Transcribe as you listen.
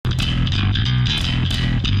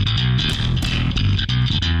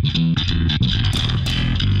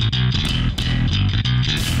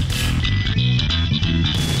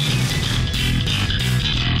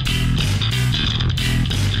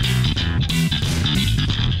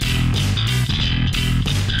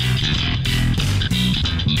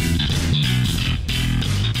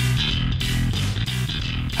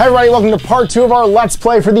Hey everybody, welcome to part 2 of our Let's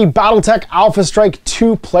Play for the Battletech Alpha Strike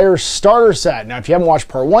 2-player starter set. Now if you haven't watched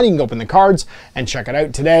part 1, you can open the cards and check it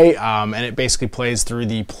out today, and it basically plays through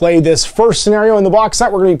the play this first scenario in the box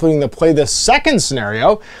set. We're going to be putting the play this second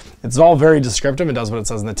scenario. It's all very descriptive, it does what it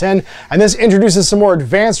says in the tin, and this introduces some more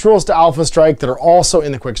advanced rules to Alpha Strike that are also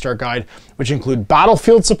in the Quickstart guide, which include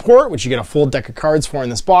battlefield support, which you get a full deck of cards for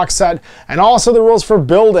in this box set, and also the rules for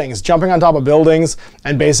buildings, jumping on top of buildings,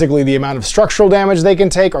 and basically the amount of structural damage they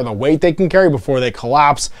can take or the weight they can carry before they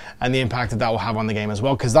collapse, and the impact that that will have on the game as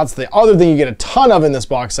well, because that's the other thing you get a ton of in this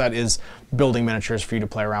box set is building miniatures for you to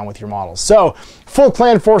play around with your models. So, full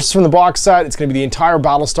clan forces from the box set. It's going to be the entire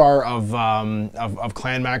Battlestar of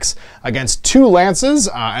clan mechs against 2 lances,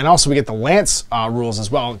 and also we get the lance rules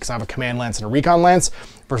as well, because I have a command lance and a recon lance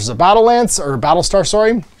versus a battle lance, or Battlestar,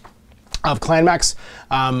 sorry, of clan mechs,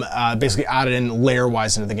 basically added in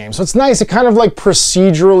layer-wise into the game. So it's nice, it kind of like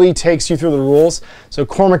procedurally takes you through the rules. So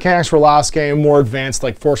core mechanics were last game, more advanced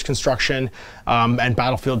like force construction and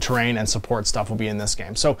battlefield terrain and support stuff will be in this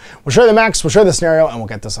game. So we'll show you the mechs, we'll show you the scenario, and we'll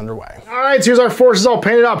get this underway. All right, so here's our forces all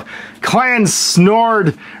painted up. Clan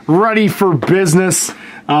Snored, ready for business.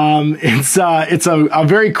 It's a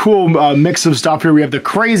very cool mix of stuff here. We have the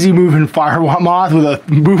crazy moving Firemoth with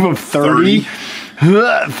a move of 30.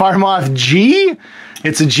 Firemoth G?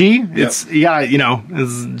 It's a G. Yep. It's, yeah, you know,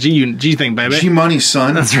 it's G thing, baby. G money,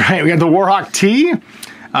 son. That's right. We got the Warhawk T,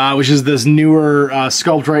 which is this newer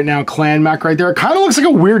sculpt right now, clan mech right there. It kind of looks like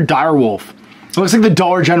a weird direwolf. It looks like the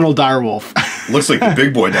Dollar General direwolf. Looks like the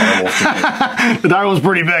big boy direwolf. The direwolf's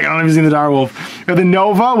pretty big. I don't know if you've seen the direwolf. We got the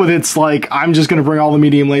Nova with its, like, I'm just going to bring all the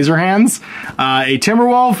medium laser hands. A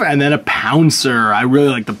Timberwolf, and then a Pouncer. I really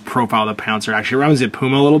like the profile of the Pouncer, actually. It reminds me of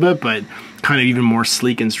Puma a little bit, but kind of even more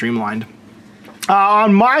sleek and streamlined.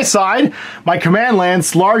 On my side, my command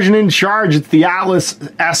lance, large and in charge, it's the Atlas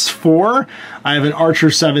S4. I have an Archer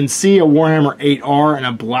 7C, a Warhammer 8R, and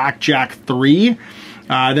a Blackjack 3.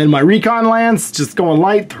 Then my Recon Lance, just going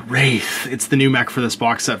light, the Wraith. It's the new mech for this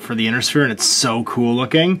box set for the Innersphere, and it's so cool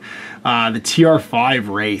looking. The TR5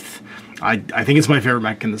 Wraith. I think it's my favorite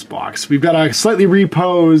mech in this box. We've got a slightly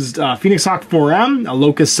reposed Phoenix Hawk 4M, a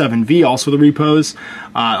Locust 7V, also the repose,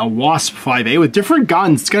 a Wasp 5A with different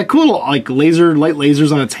guns. It's got cool little, like, light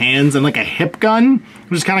lasers on its hands, and like a hip gun,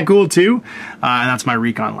 which is kind of cool too. And that's my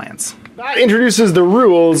Recon Lance. That introduces the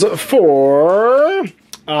rules for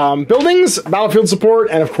buildings, battlefield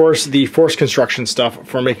support, and of course the force construction stuff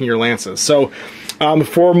for making your lances. So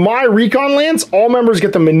for my Recon Lance, all members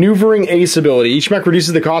get the Maneuvering Ace ability. Each mech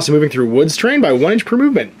reduces the cost of moving through woods terrain by 1 inch per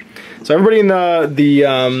movement. So everybody in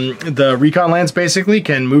the Recon Lance basically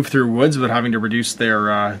can move through woods without having to reduce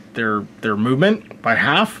their movement by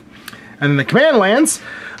half. And then the Command Lance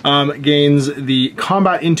gains the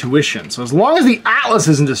Combat Intuition. So as long as the Atlas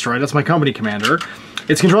isn't destroyed, that's my company commander,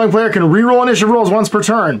 its controlling player can re-roll initiative rolls once per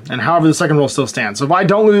turn, and however the second roll still stands. So if I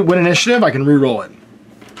don't win initiative, I can re-roll it.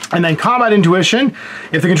 And then Combat Intuition,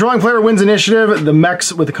 if the controlling player wins initiative, the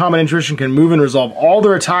mechs with the Combat Intuition can move and resolve all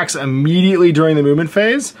their attacks immediately during the movement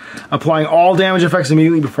phase, applying all damage effects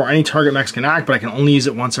immediately before any target mechs can act, but I can only use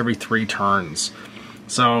it once every 3 turns.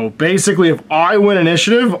 So basically, if I win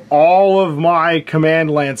initiative, all of my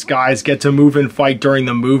Command Lance guys get to move and fight during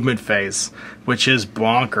the movement phase, which is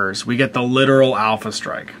bonkers. We get the literal Alpha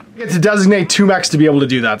Strike. We get to designate 2 mechs to be able to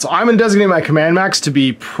do that. So I'm going to designate my command mechs to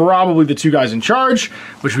be probably the 2 guys in charge,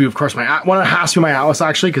 which would be, of course, one has to be my Atlas,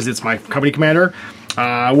 actually, because it's my company commander.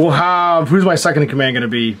 We'll have, who's my second in command going to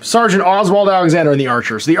be? Sergeant Oswald Alexander and the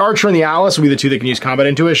Archer. So the Archer and the Atlas will be the 2 that can use Combat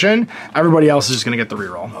Intuition. Everybody else is just going to get the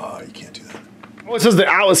reroll. Oh, you can't do that. Oh, it says the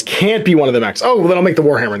Atlas can't be one of the mechs. Oh, well, then I'll make the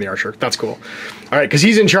Warhammer and the Archer. That's cool. All right, because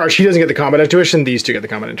he's in charge. He doesn't get the Combat Intuition. These 2 get the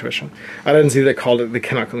Combat Intuition. I didn't see they called it. They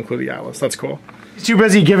cannot include the Atlas. That's cool. He's too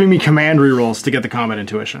busy giving me command rerolls to get the Combat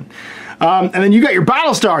Intuition. And then you got your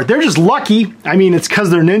Battlestar. They're just lucky. I mean, it's because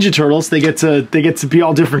they're Ninja Turtles. They get to be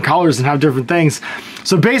all different colors and have different things.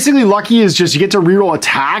 So basically, lucky is just you get to reroll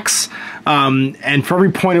attacks. And for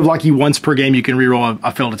every point of lucky once per game, you can reroll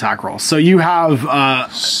a failed attack roll. So you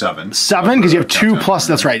have 7. 7 because you have 2 plus.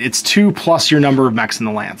 That's right. It's 2 plus your number of mechs in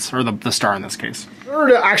the lance, or the star in this case. In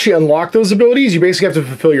order to actually unlock those abilities, you basically have to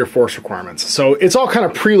fulfill your force requirements. So it's all kind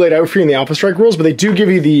of pre-laid out for you in the Alpha Strike rules, but they do give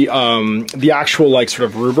you the actual, like, sort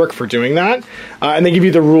of rubric for doing that, and they give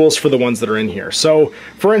you the rules for the ones that are in here. So,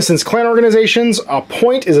 for instance, clan organizations, a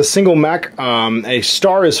point is a single mech, a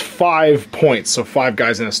star is 5 points, so 5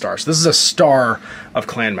 guys in a star. So this is a star of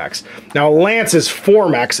clan mechs. Now, a lance is 4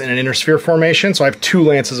 mechs in an inner sphere formation, so I have 2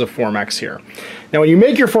 lances of 4 mechs here. Now, when you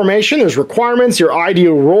make your formation, there's requirements, your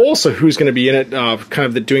ideal role, so who's going to be in it,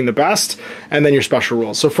 kind of doing the best, and then your special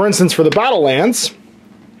rules. So, for instance, for the Battle Lance,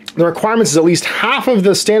 the requirements is at least half of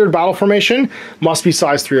the standard battle formation must be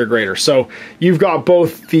size 3 or greater. So you've got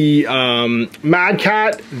both the Mad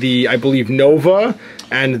Cat, the, I believe, Nova,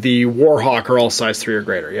 and the Warhawk are all size 3 or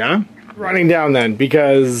greater, yeah? Running down then,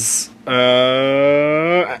 because,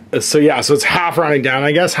 so it's half running down,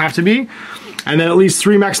 I guess, have to be. And then at least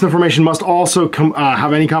 3 mechs in the formation must also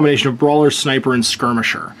have any combination of Brawler, Sniper, and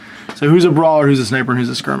Skirmisher. So who's a Brawler, who's a Sniper, and who's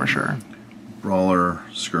a Skirmisher? Brawler,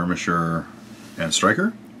 Skirmisher, and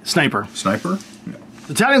Striker? Sniper. Sniper? Yeah.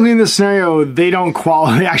 So technically in this scenario, they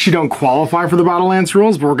actually don't qualify for the Battle Lance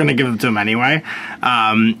rules, but we're going to give them to them anyway.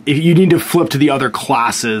 If you need to flip to the other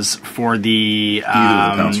classes for the...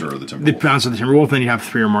 Either the Pouncer or the Timberwolf. The Pouncer or the Timberwolf, then you have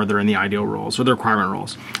 3 or more that are in the ideal rules, or the requirement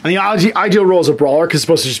rules. And the ideal rule is a Brawler, because it's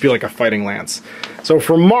supposed to just be like a fighting lance. So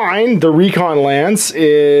for mine, the Recon Lance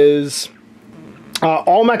is...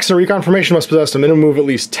 all mechs in Recon formation must possess a minimum move of at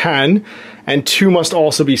least 10, and 2 must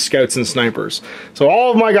also be scouts and snipers. So all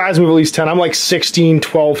of my guys move at least 10. I'm like 16,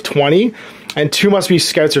 12, 20, and 2 must be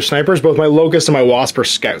scouts or snipers. Both my Locust and my Wasp are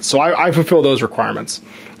scouts. So I fulfill those requirements.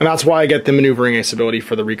 And that's why I get the maneuvering ace ability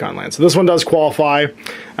for the Recon Lance. So this one does qualify.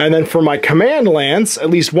 And then for my Command Lance, at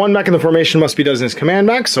least 1 mech in the formation must be designated as Command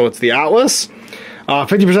Mech, so it's the Atlas.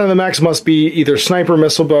 50% of the mechs must be either Sniper,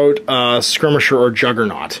 Missile Boat, Skirmisher, or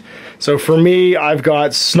Juggernaut. So for me, I've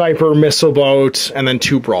got Sniper, Missile Boat, and then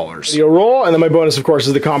 2 Brawlers. You'll roll, and then my bonus, of course,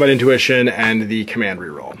 is the Combat Intuition and the Command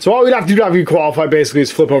Reroll. So all we'd have to do after you qualify, basically,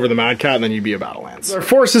 is flip over the Mad Cat, and then you'd be a Battle Lance. Our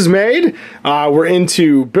forces made, we're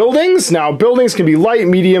into buildings. Now, buildings can be light,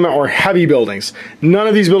 medium, or heavy buildings. None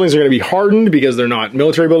of these buildings are going to be hardened, because they're not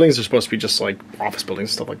military buildings. They're supposed to be just like office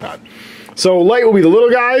buildings, stuff like that. So light will be the little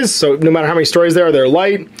guys, so no matter how many stories there are, they're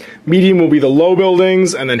light. Medium will be the low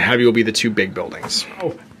buildings, and then heavy will be the 2 big buildings.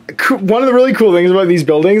 Oh, one of the really cool things about these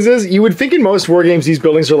buildings is you would think in most war games these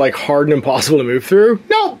buildings are like hard and impossible to move through.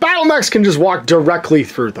 No, battle mechs can just walk directly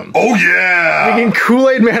through them. Oh yeah! We can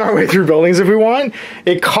Kool-Aid Man our way through buildings if we want.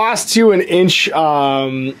 It costs you an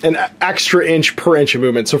extra inch per inch of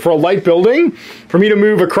movement. So for a light building, for me to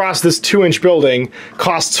move across this 2-inch building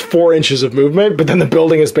costs 4 inches of movement, but then the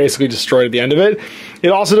building is basically destroyed at the end of it. It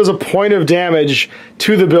also does a point of damage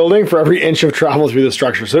to the building for every inch of travel through the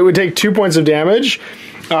structure. So it would take 2 points of damage.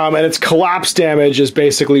 And its collapse damage is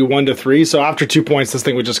basically 1 to 3. So after 2 points, this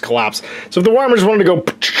thing would just collapse. So if the Warhammer just wanted to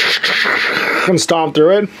go and stomp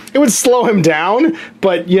through it, it would slow him down.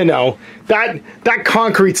 But you know, that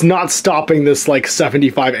concrete's not stopping this like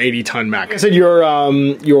 75, 80 ton mech. Like I said, your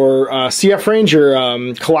CF range,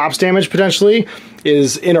 your collapse damage potentially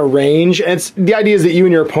is in a range. And the idea is that you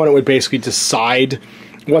and your opponent would basically decide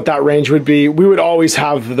what that range would be. We would always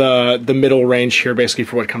have the middle range here basically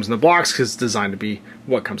for what comes in the box, because it's designed to be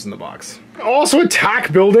what comes in the box. Also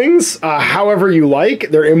attack buildings however you like.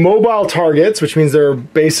 They're immobile targets, which means they're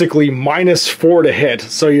basically -4 to hit.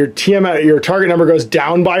 So your target number goes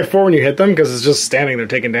down by 4 when you hit them, because it's just standing there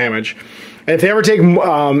taking damage. And if they ever take,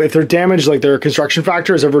 if they're damaged, like their construction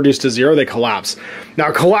factor is ever reduced to 0, they collapse. Now,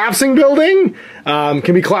 collapsing building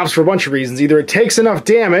can be collapsed for a bunch of reasons. Either it takes enough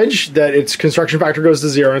damage that its construction factor goes to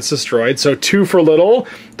 0 and it's destroyed. So 2 for little,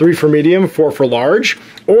 3 for medium, 4 for large.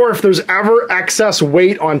 Or if there's ever excess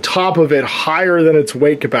weight on top of it higher than its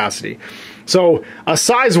weight capacity. So a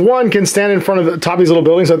size 1 can stand in front of the top of these little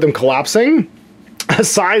buildings without them collapsing. A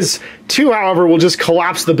size 2, however, will just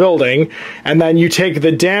collapse the building, and then you take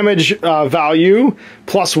the damage value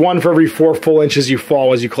plus 1 for every 4 full inches you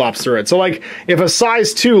fall as you collapse through it. So like, if a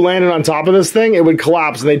size 2 landed on top of this thing, it would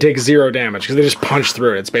collapse and they'd take 0 damage, because they just punch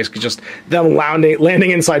through it. It's basically just them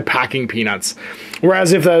landing inside packing peanuts.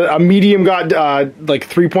 Whereas if a medium got like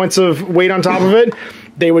 3 points of weight on top of it,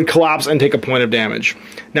 they would collapse and take a point of damage.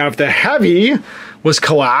 Now, if the heavy was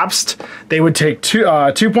collapsed, they would take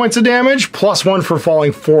 2 points of damage, plus 1 for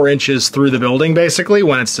falling 4 inches through the building, basically,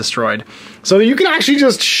 when it's destroyed. So you can actually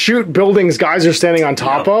just shoot buildings guys are standing on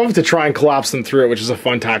top of to try and collapse them through it, which is a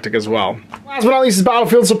fun tactic as well. Last but not least is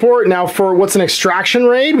battlefield support. Now, for what's an extraction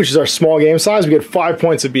raid, which is our small game size, we get 5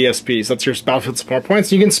 points of BSP. So that's your battlefield support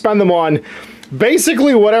points. You can spend them on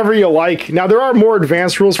basically whatever you like. Now, there are more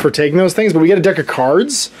advanced rules for taking those things, but we get a deck of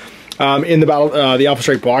cards in the Alpha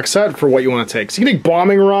Strike box set for what you want to take. So you can take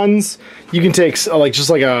bombing runs. You can take like just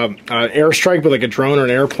like a airstrike with like a drone or an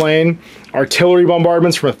airplane, artillery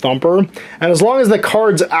bombardments from a thumper, and as long as the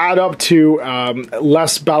cards add up to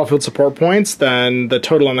less battlefield support points than the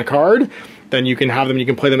total on the card, then you can have them. You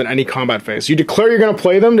can play them at any combat phase. You declare you're going to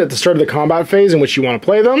play them at the start of the combat phase in which you want to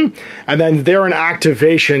play them, and then they're an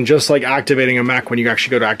activation, just like activating a mech when you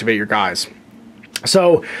actually go to activate your guys.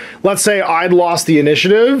 So let's say I'd lost the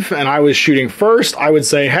initiative and I was shooting first. I would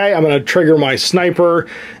say, hey, I'm going to trigger my sniper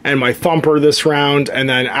and my thumper this round. And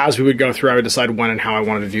then as we would go through, I would decide when and how I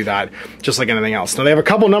wanted to do that, just like anything else. Now they have a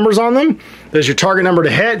couple numbers on them. There's your target number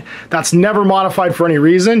to hit. That's never modified for any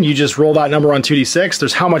reason. You just roll that number on 2d6.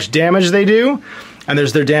 There's how much damage they do. And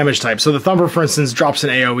there's their damage type. So the thumper, for instance, drops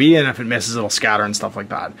an AoE, and if it misses, it'll scatter and stuff like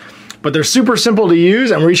that. But they're super simple to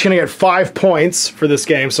use, and we're each going to get 5 points for this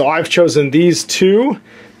game. So I've chosen these two,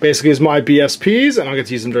 basically as my BSPs, and I'll get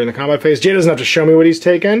to use them during the combat phase. Jay doesn't have to show me what he's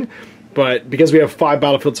taken, but because we have 5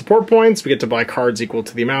 battlefield support points, we get to buy cards equal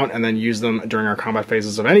to the amount and then use them during our combat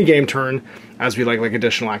phases of any game turn as we like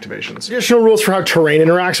additional activations. Additional rules for how terrain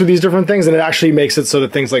interacts with these different things, and it actually makes it so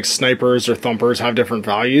that things like snipers or thumpers have different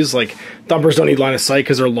values. Like thumpers don't need line of sight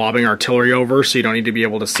because they're lobbing artillery over, so you don't need to be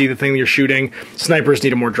able to see the thing that you're shooting. Snipers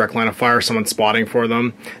need a more direct line of fire, someone spotting for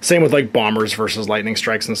them. Same with like bombers versus lightning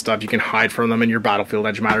strikes and stuff. You can hide from them and your battlefield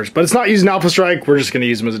edge matters, but it's not using Alpha Strike. We're just going to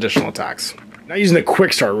use them as additional attacks. Not using the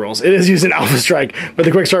Quickstart rules. It is using Alpha Strike, but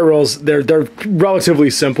the Quickstart rules, they're relatively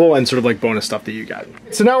simple and sort of like bonus stuff that you get.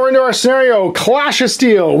 So now we're into our scenario, Clash of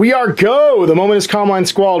Steel. We are go! The moment his comm line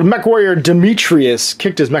squalled, mech warrior Demetrius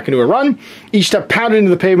kicked his mech into a run. Each step pounded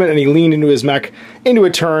into the pavement and he leaned into his mech into a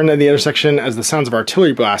turn at the intersection as the sounds of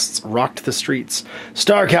artillery blasts rocked the streets.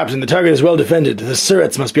 Star Captain, the target is well defended. The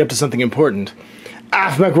Surets must be up to something important.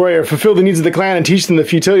 Aft mech warrior, fulfill the needs of the clan and teach them the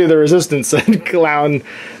futility of their resistance, said Clown.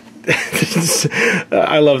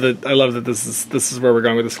 I love that this is where we're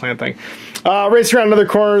going with this clan thing. Racing around another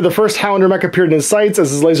corner, the first Highlander mech appeared in his sights.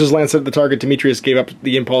 As his lasers lanced at the target, Demetrius gave up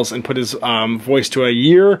the impulse and put his voice to a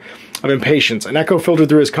year of impatience. An echo filtered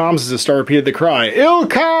through his comms as his star repeated the cry,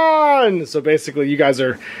 Ilkhan! So basically, you guys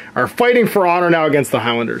are fighting for honor now against the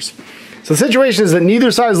Highlanders. So the situation is that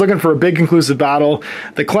neither side is looking for a big conclusive battle.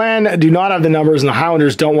 The clan do not have the numbers, and the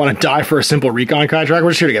Highlanders don't want to die for a simple recon contract.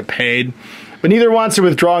 We're just here to get paid. But neither wants to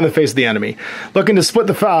withdraw in the face of the enemy. Looking to split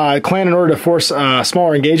the clan in order to force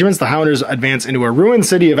smaller engagements, the Highlanders advance into a ruined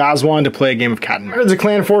city of Aswan to play a game of cat and mouse. The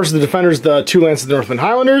clan forces the defenders the 2 lances of the Northland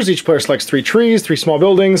Highlanders. Each player selects 3 trees, 3 small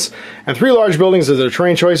buildings, and 3 large buildings as their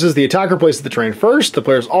terrain choices. The attacker places the terrain first. The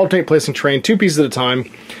players alternate placing terrain 2 pieces at a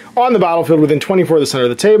time on the battlefield within 24 of the center of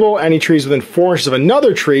the table. Any trees within 4 inches of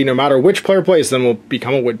another tree, no matter which player plays them, will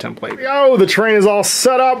become a wood template. Yo, the terrain is all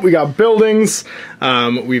set up. We got buildings.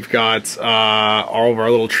 We've got all of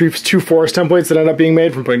our little trees, 2 forest templates that end up being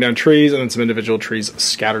made from putting down trees, and then some individual trees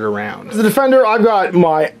scattered around. As the defender, I've got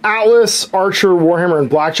my Atlas, Archer, Warhammer, and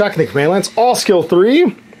Blackjack, and the Command Lance, all skill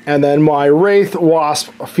 3. And then my Wraith,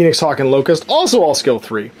 Wasp, Phoenix Hawk, and Locust, also all skill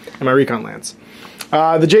 3. And my Recon Lance.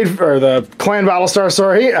 The Clan Battlestar,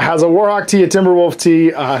 sorry, has a Warhawk T, a Timberwolf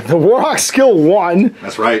T, the Warhawk skill 1.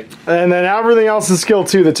 That's right. And then everything else is skill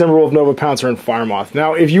 2, the Timberwolf, Nova Pouncer, and Firemoth.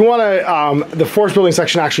 Now, if you want to, the force building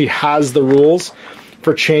section actually has the rules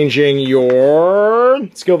for changing your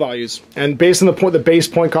skill values. And based on the base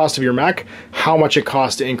point cost of your mech, how much it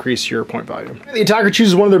costs to increase your point value. The attacker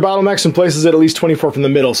chooses one of their battle mechs and places it at least 24 from the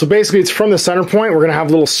middle. So basically, it's from the center point. We're going to have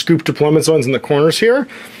little scoop deployment zones in the corners here.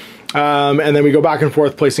 And then we go back and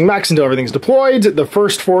forth placing mechs until everything's deployed. The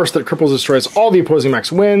first force that cripples destroys all the opposing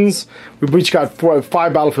mechs wins. We've each got 5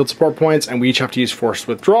 battlefield support points, and we each have to use forced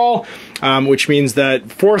withdrawal, which means that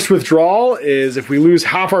forced withdrawal is if we lose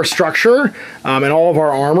half our structure and all of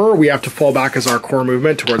our armor, we have to fall back as our core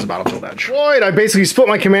movement towards the battlefield edge. Right, I basically split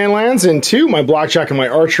my command lands in 2, my Blackjack and my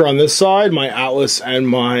Archer on this side, my Atlas and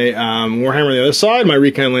my Warhammer on the other side, my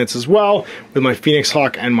Recon Lance as well, with my Phoenix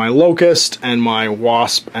Hawk and my Locust, and my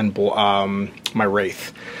Wasp and my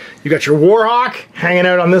Wraith. You got your Warhawk hanging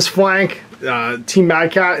out on this flank, Team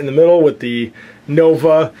Mad Cat in the middle with the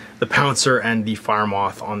Nova, the Pouncer, and the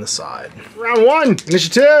Firemoth on the side. Round 1,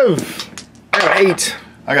 initiative. I got 8.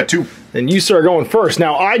 I got 2. Then you, sir, are going first.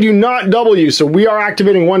 Now, I do not double you, so we are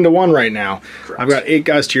activating 1-to-1 right now. Correct. I've got 8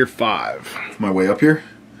 guys to your 5. My way up here.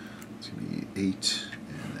 It's going to be 8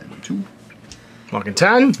 and then 2. Walking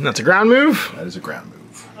 10, and that's a ground move. That is a ground move.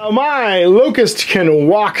 My Locust can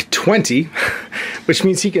walk 20, which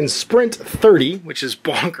means he can sprint 30, which is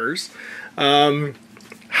bonkers.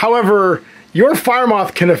 However, your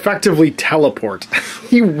Firemoth can effectively teleport.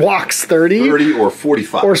 He walks 30. 30 or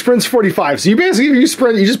 45. Or sprints 45. So you basically, if you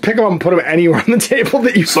sprint, you just pick him up and put him anywhere on the table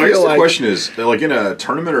that you feel like. So I guess the question is, like in a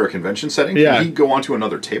tournament or a convention setting, can he go onto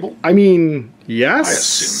another table? I mean, yes. I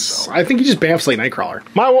assume so. I think he just bamfs like Nightcrawler.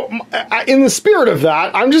 In the spirit of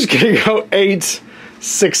that, I'm just going to go 8,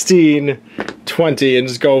 16, 20 and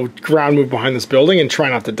just go ground move behind this building and try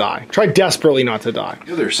not to die. Try desperately not to die.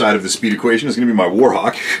 The other side of the speed equation is going to be my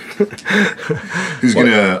Warhawk, who's going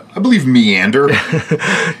to, I believe, meander.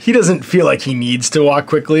 He doesn't feel like he needs to walk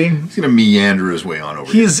quickly. He's going to meander his way on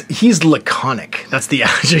over. He's laconic. That's the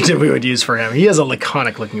adjective we would use for him. He has a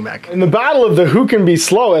laconic looking mech. In the battle of the who can be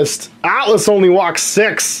slowest, Atlas only walks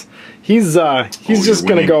 6. He's just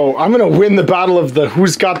gonna go. I'm gonna win the battle of the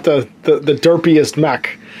who's got the derpiest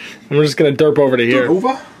mech. And we're just gonna derp over to here.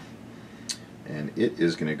 Over. And it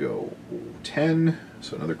is gonna go 10.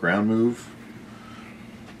 So another ground move.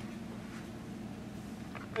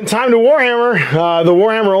 And time to Warhammer. The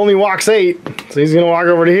Warhammer only walks 8, so he's gonna walk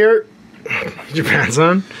over to here. Get your pants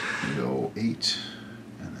on. Go 8,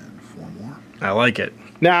 and then 4 more. I like it.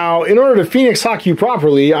 Now, in order to Phoenix Hawk you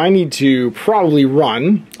properly, I need to probably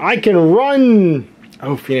run. I can run...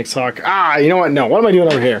 Oh, Phoenix Hawk. You know what? No, what am I doing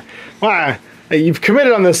over here? You've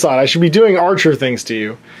committed on this side. I should be doing Archer things to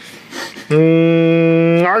you.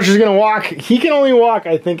 Archer's gonna walk. He can only walk,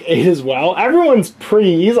 I think, 8 as well. Everyone's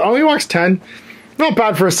pretty easy. Oh, he walks 10. Not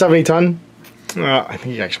bad for a 70 ton. I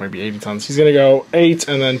think he actually might be 80 tons. He's gonna go 8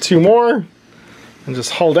 and then 2 more. And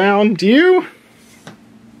just hull down. Do you?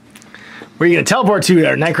 Where are you going to teleport to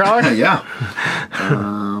there, Nightcrawler? Yeah.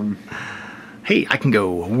 Hey, I can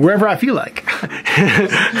go wherever I feel like.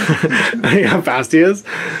 How fast he is.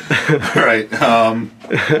 All right.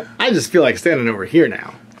 I just feel like standing over here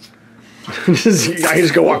now. I can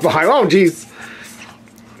just go walk behind. Oh, jeez.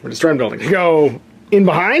 We're destroying building. Go in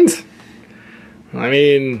behind? I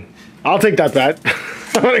mean, I'll take that bet.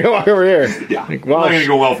 I'm gonna go walk over here. Yeah, well, not gonna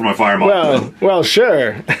go well for my fire moth. Well,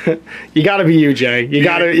 sure. You gotta be you, Jay. You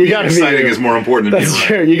gotta be you. Exciting is more important than That's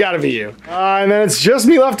true. You gotta be you. And then it's just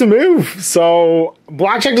me left to move. So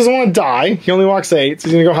Blackjack doesn't want to die. He only walks 8, so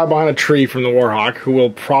he's gonna go hide behind a tree from the Warhawk, who will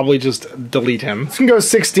probably just delete him. He's gonna go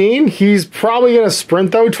 16. He's probably gonna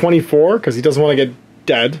sprint though 24 because he doesn't want to get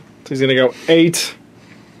dead. So he's gonna go 8,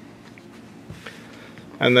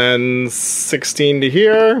 and then 16 to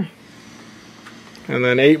here. And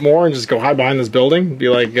then 8 more and just go hide behind this building. Be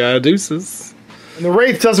like, deuces. And the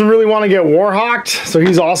Wraith doesn't really want to get Warhawked, so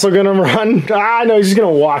he's also going to run. No, he's just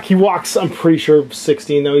going to walk. He walks, I'm pretty sure,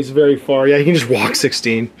 16, though. He's very far. Yeah, he can just walk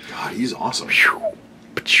 16. God, he's awesome. He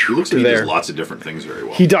looks like he does lots of different things very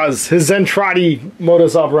well. He does. His Zentradi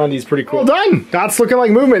modus operandi is pretty cool. Well done. That's looking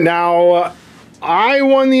like movement. Now, I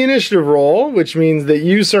won the initiative roll, which means that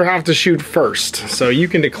you, sir, have to shoot first. So you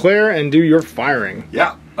can declare and do your firing.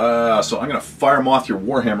 Yeah. So I'm going to fire moth your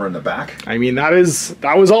Warhammer in the back. I mean, that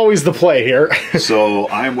was always the play here. So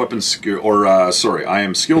I am weapon skill, or I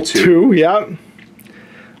am skill 2. 2, yeah.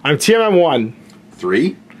 I'm TMM 1.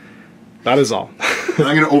 3. That is all. And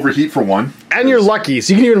I'm going to overheat for 1. And you're lucky,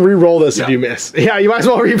 so you can even re-roll this if you miss. Yeah, you might as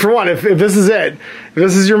well overheat for 1 if this is it. If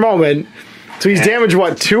this is your moment. So he's damaged,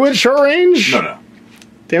 what, 2 at short range? No.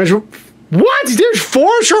 Damage... What? He's damaged 4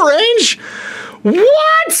 at short range?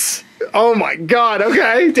 What? Oh my god,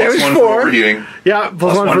 okay. Damage +1 4. For overheating. Yeah,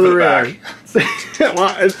 +1 for the rear.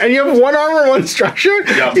 And you have 1 armor and 1 structure?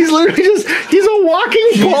 Yep. He's literally he's a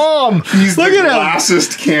walking bomb. He's Look the at him.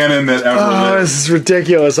 glassest cannon that ever lived. This is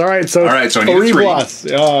ridiculous. Alright, so I need a 3. Plus.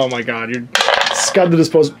 Oh my god, you're scud to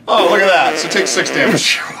dispose. Oh, look at that. So take 6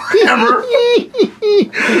 damage. Hammer.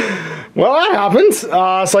 Well, that happened.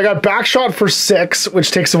 So I got backshot for 6,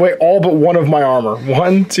 which takes away all but 1 of my armor.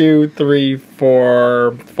 1, 2, 3,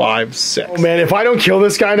 4, 5, 6. Oh man, if I don't kill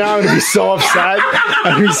this guy now, I'm gonna be so upset.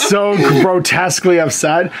 I'd be so grotesquely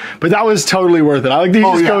upset. But that was totally worth it. I like that he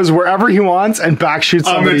just goes wherever he wants and backshoots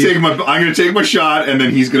somebody. I'm gonna take my shot and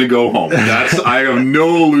then he's gonna go home. I have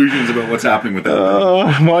no illusions about what's happening with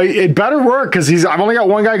that. Well, it better work because I've only got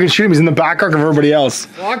 1 guy who can shoot him. He's in the back arc of everybody else.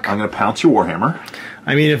 I'm gonna pounce your Warhammer.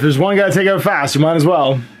 I mean, if there's 1 guy to take out fast, you might as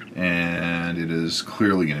well. And it is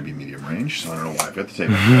clearly going to be medium range, so I don't know why I've got to take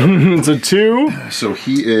him. It's a 2. So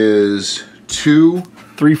he is 2.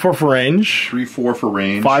 3, 4 for range. 3, 4 for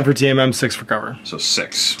range. 5 for TMM, 6 for cover. So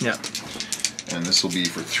 6. Yeah. And this will be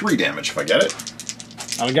for 3 damage if I get it.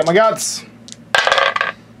 I don't get my guts.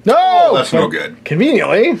 No! Oh, that's no good.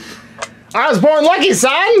 Conveniently, I was born lucky,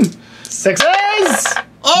 son! 6s!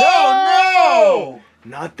 Oh, no!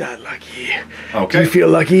 Not that lucky. Okay. Do you feel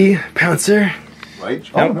lucky, Pouncer? Right?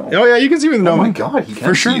 Oh, no. Oh, yeah, you can see with the Nova. Oh, my God, he can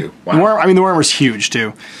For sure. see you. Wow. The Warhammer's huge,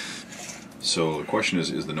 too. So the question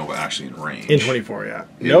is the Nova actually in range? In 24, yeah.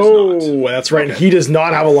 No, that's right. Okay. He does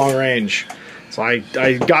not have a long range. So I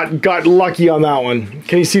got lucky on that one.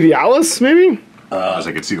 Can you see the Atlas, maybe? As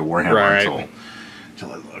I could see the Warhammer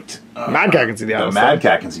until I looked. Mad Cat can see the Atlas. The Mad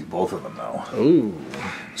Cat can see both of them, though. Ooh.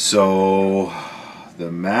 So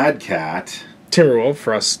the Mad Cat... Timberwolf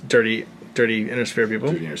for us dirty Inner Sphere people.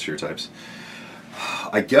 Dirty Inner Sphere types.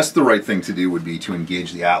 I guess the right thing to do would be to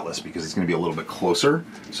engage the Atlas because it's going to be a little bit closer.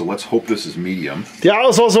 So let's hope this is medium. The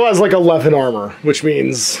Atlas also has like 11 armor, which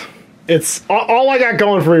means it's all I got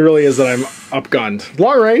going for me really is that I'm upgunned.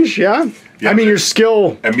 Long range, yeah. I mean, your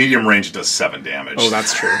skill at medium range does 7 damage. Oh,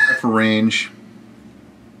 that's true. For range.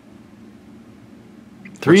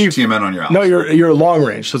 3 TMN on your Atlas? No, you're long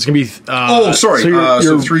range, so it's gonna be. Oh, sorry.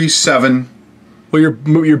 So 3, 7. Well,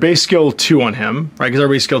 your base skill 2 on him, right? Because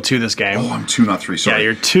everybody's skill 2 this game. Oh, I'm 2, not 3. Sorry. Yeah,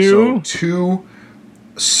 you're 2. So 2,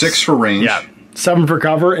 6 for range. Yeah, 7 for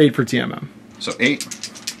cover, 8 for TMM. So 8.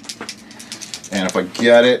 And if I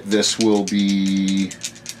get it, this will be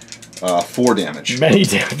 4 damage. Many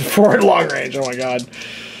damage. 4 at long range. Oh my god.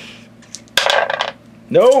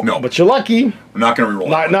 No, but you're lucky. I'm not going to reroll.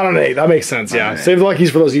 Not on an 8. That makes sense. Yeah, save the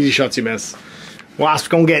luckies for those easy shots you miss. Wasp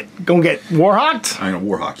gonna get Warhawked. I'm gonna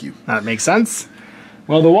Warhawk you. That makes sense.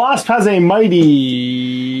 Well, the Wasp has a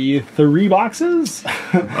mighty 3 boxes.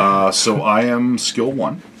 So I am skill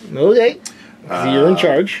 1. Okay. So you're in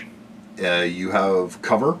charge. You have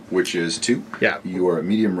cover, which is 2. Yeah. You are at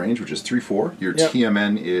medium range, which is 3, 4. Your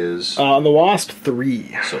TMN is on the Wasp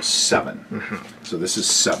 3. So 7. So this is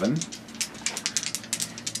 7.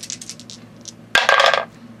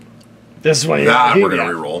 This is when we're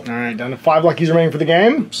gonna reroll. All right, down to 5 luckies remaining for the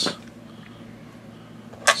game. Oops.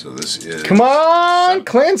 So this is. Come on,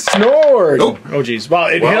 Clint snored. Nope. Oh geez. Well,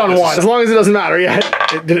 it hit on 1. As long as it doesn't matter. Yeah,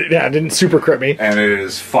 it didn't super crit me. And it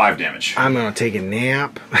is 5 damage. I'm gonna take a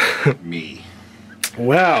nap. Me.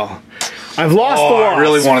 Well, I've lost the Wasp. I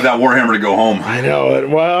really wanted that Warhammer to go home. I know it.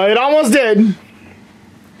 Well, it almost did.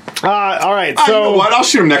 All right, so... You know what? I'll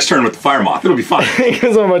shoot him next turn with the Fire Moth. It'll be fine.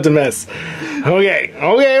 Because I'm about to miss. Okay.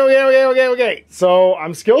 So,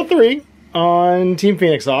 I'm skill 3 on Team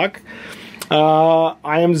Phoenix Hawk.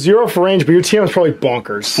 I am 0 for range, but your team is probably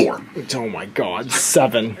bonkers. 4. Oh my god,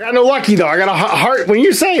 7. I got no lucky, though. I got a heart. When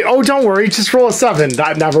you say, oh, don't worry, just roll a 7,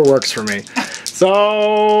 that never works for me.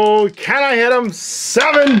 So, can I hit him?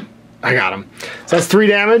 7! I got him. So that's 3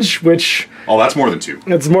 damage, which... Oh, that's more than 2.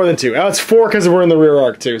 It's more than 2. That's 4 because we're in the rear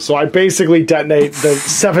arc, too. So I basically detonate the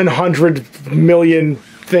 700 million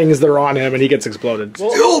things that are on him, and he gets exploded.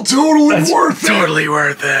 Still totally worth it. Totally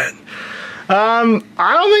worth it. I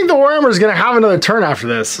don't think the Warhammer is going to have another turn after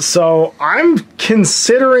this, so I'm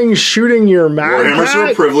considering shooting your Mad Warhammers are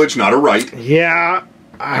a privilege, not a right. Yeah,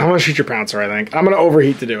 I want to shoot your Pouncer, I think. I'm going to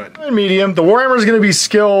overheat to do it. In medium, the Warhammer is going to be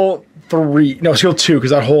skill 3. No, skill 2,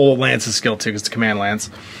 because that whole lance is skill 2, because it's a command lance.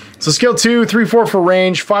 So skill 2, 3, 4 for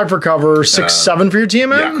range, 5 for cover, 6, 7 for your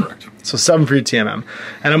TMM? Yeah, correct. So 7 for your TMM.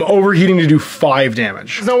 And I'm overheating to do 5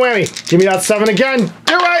 damage. There's no whammy. Give me that 7 again.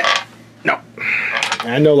 You're right. No.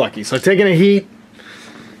 And no lucky. So taking a heat.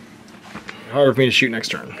 Harder for me to shoot next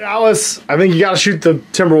turn. Alice, I think you gotta shoot the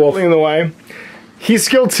Timberwolf in the way. He's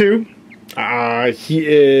skill 2. He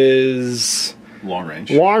is... Long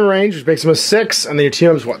range. Long range, which makes him a 6. And then your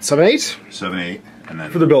TMM's what, 7, 8? 7, 8. And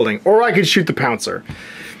then... For the building. Or I could shoot the Pouncer.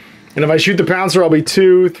 And if I shoot the Pouncer, I'll be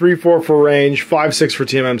 2, 3, 4 for range, 5, 6 for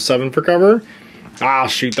TMM, 7 for cover. I'll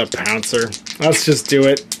shoot the Pouncer. Let's just do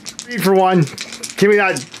it. 3 for 1. Give me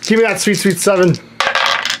that sweet 7.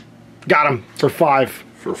 Got him for 5.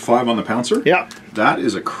 For 5 on the Pouncer? Yep. That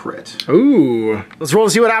is a crit. Ooh. Let's roll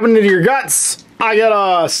to see what happened into your guts. I get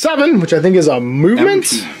a 7, which I think is a movement.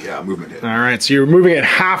 MP. Yeah, movement hit. All right, so you're moving at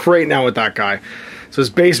half right now with that guy. So his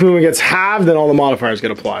base movement gets halved, then all the modifiers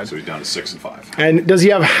get applied. So he's down to 6 and 5. And does he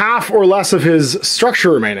have half or less of his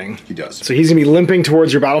structure remaining? He does. So he's going to be limping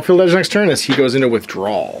towards your battlefield edge next turn as he goes into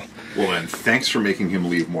withdrawal. Well then, thanks for making him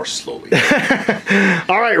leave more slowly.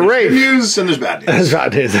 All right, Wraith. Good news and there's bad news. There's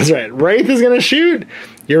bad news, that's right. Wraith is going to shoot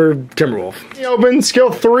your Timberwolf. He opens, skill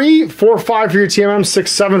 3, 4, 5 for your TMM, 6,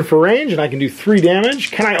 7 for range, and I can do 3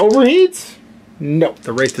 damage. Can I overheat? No,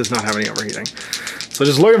 the Wraith does not have any overheating. So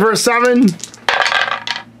just looking for a 7.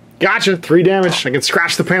 Gotcha, 3 damage. I can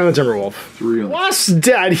scratch the paint on the Timberwolf. 3 on the... Wasp's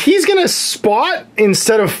dead. He's gonna spot,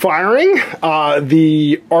 instead of firing,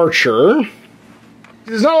 the Archer.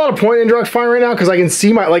 There's not a lot of point in indirect fire right now, because I can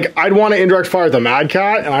see my, like, I'd want to indirect fire the Mad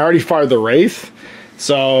Cat, and I already fired the Wraith.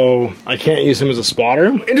 So I can't use him as a spotter.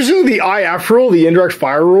 Interestingly, the IF rule, the indirect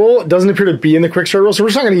fire rule, doesn't appear to be in the Quickstart rule, so we're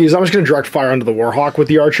just not going to use it. I'm just going to direct fire onto the Warhawk with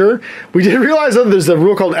the Archer. We did realize that there's a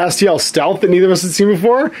rule called STL Stealth that neither of us had seen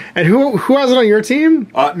before. And who has it on your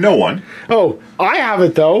team? No one. Oh, I have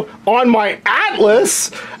it though. On my Atlas,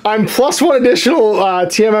 I'm +1 additional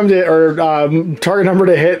TMM to, or target number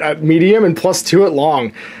to hit at medium and +2 at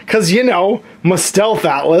long. Because, you know, my Stealth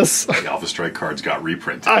Atlas. The Alpha Strike cards got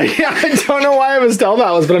reprinted. Yeah, I don't know why I have a Stealth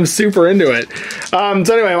Atlas, but I'm super into it. So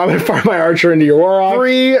anyway, I'm going to fire my Archer into your Warhawk.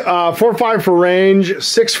 3, 4, 5 for range,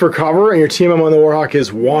 6 for cover, and your TMM on the Warhawk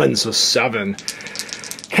is 1, so 7.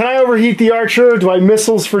 can I overheat the archer? Do I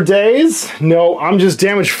missiles for days? No, I'm just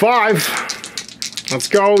damage 5. Let's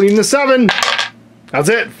go, needing a 7. That's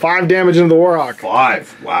it, 5 damage into the Warhawk.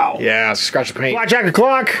 5, wow. Yeah, scratch the paint. Blackjack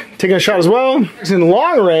o'clock, taking a shot as well. It's in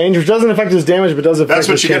long range, which doesn't affect his damage, but does affect his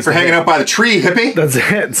That's what you get for hanging out by the tree, hippie. That's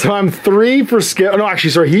it. So I'm 3 for skill. No, actually,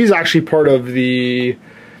 sorry, he's actually part of the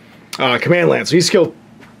command land. So he's skill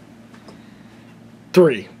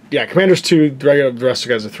 3. Yeah, commander's 2, the rest of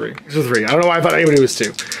the guys are 3. These are 3. I don't know why I thought anybody was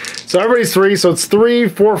 2. So everybody's 3, so it's 3,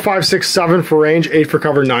 4, 5, 6, 7 for range, 8 for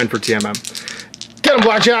cover, 9 for TMM. Get him,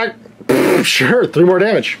 Blackjack! Sure, 3 more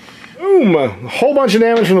damage. Boom! A whole bunch of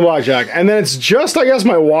damage from the Blackjack. And then it's just, I guess,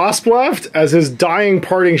 my Wasp left. As his dying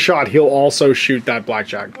parting shot, he'll also shoot that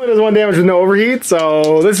Blackjack. It does 1 damage with no overheat,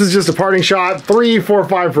 so this is just a parting shot. 3, 4,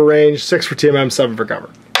 5 for range, 6 for TMM, 7 for cover.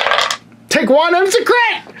 Take 1, and it's a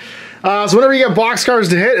crit! So whenever you get boxcars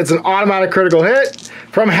to hit, it's an automatic critical hit.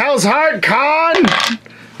 From Hell's Heart, Con!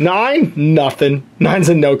 9? Nothing. 9's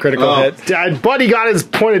a no critical hit. Buddy got his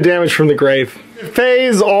point of damage from the grave.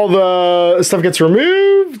 Phase, all the stuff gets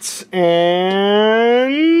removed,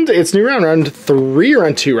 and it's new round. Round 3 or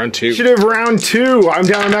round 2? Round 2. Initiative round 2. I'm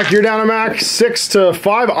down a mech, you're down a mech. 6 to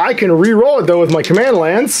 5. I can re-roll it though with my command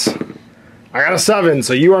lance. I got a 7,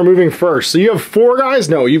 so you are moving first. So you have 4 guys?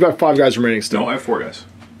 No, you've got 5 guys remaining still. No, I have 4 guys.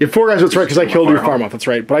 You have 4 guys, that's right, because I killed your farm off, that's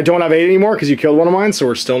right. But I don't have 8 anymore because you killed one of mine, so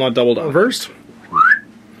we're still not doubled up. First.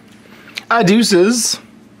 Deuces.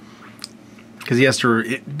 Because he has to,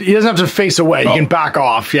 he doesn't have to face away, he can back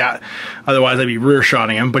off, yeah. Otherwise I'd be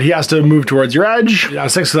rear-shotting him, but he has to move towards your edge. Yeah,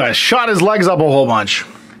 6 I shot his legs up a whole bunch.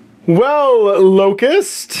 Well,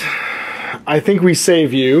 Locust, I think we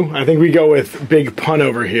save you. I think we go with Big Pun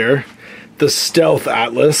over here. The Stealth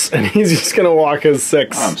Atlas, and he's just gonna walk his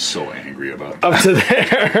 6. I'm so angry about that. Up to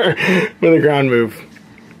there with a ground move.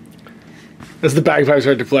 As the bagpipes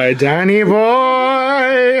start to play, Danny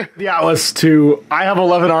boy! The Atlas to, I have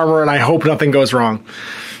 11 armor and I hope nothing goes wrong.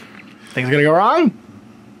 Things gonna go wrong?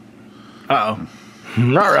 Uh-oh.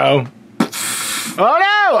 Ruh-roh.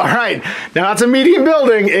 Oh no! Alright, now that's a medium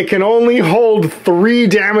building. It can only hold 3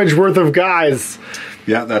 damage worth of guys.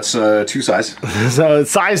 Yeah, that's 2 size. So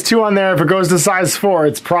size 2 on there. If it goes to size 4,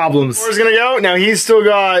 it's problems. 4's gonna go. Now he's still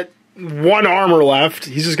got 1 armor left.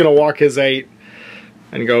 He's just gonna walk his 8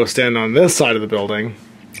 and go stand on this side of the building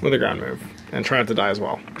with a ground move and try not to die as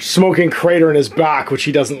well. Smoking crater in his back, which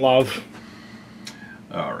he doesn't love.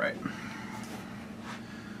 All right.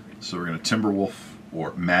 So we're gonna Timberwolf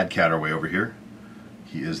or Mad Cat our way over here.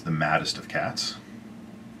 He is the maddest of cats.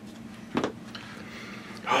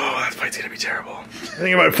 Oh, that fight's gonna be terrible. The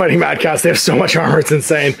thing about fighting Mad Cats, they have so much armor, it's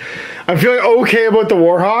insane. I'm feeling okay about the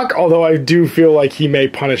Warhawk, although I do feel like he may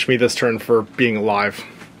punish me this turn for being alive.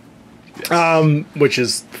 Yes. Which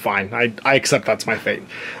is fine. I accept that's my fate.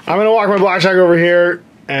 I'm gonna walk my Blackjack over here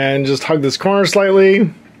and just hug this corner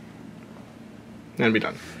slightly and be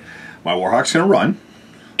done. My Warhawk's gonna run.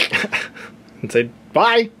 And say,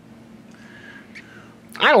 bye.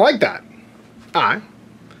 I don't like that. I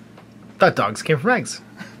thought dogs came from eggs.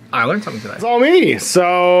 I learned something today. It's all me.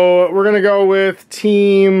 So we're gonna go with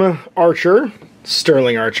Team Archer,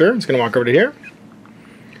 Sterling Archer. It's gonna walk over to here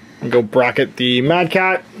and go bracket the Mad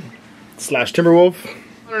Cat / Timberwolf.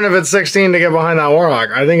 I don't know if it's 16 to get behind that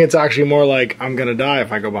Warhawk. I think it's actually more like I'm gonna die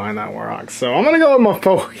if I go behind that Warhawk. So I'm gonna go with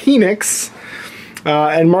my Phoenix.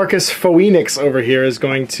 And Marcus Phoenix over here is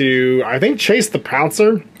going to, I think, chase the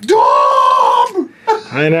Pouncer. Dom!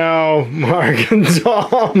 I know, Mark and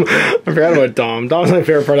Dom. I forgot about Dom. Dom's my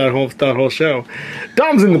favorite part of that whole show.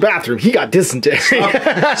 Dom's in the bathroom. He got dysentery.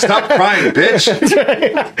 Stop crying, bitch.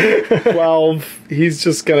 12. He's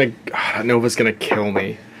just gonna... God, Nova's gonna kill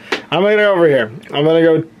me. I'm gonna go over here. I'm gonna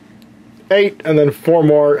go 8 and then 4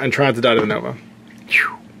 more and try not to die to the Nova.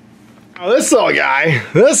 Oh, this little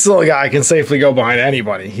guy can safely go behind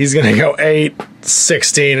anybody. He's gonna go 8,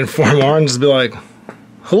 16, and 4 more and just be like,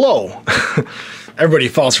 hello. Everybody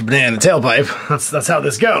falls for banana in the tailpipe. That's how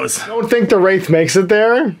this goes. I don't think the Wraith makes it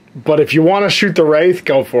there, but if you want to shoot the Wraith,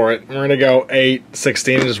 go for it. We're gonna go 8,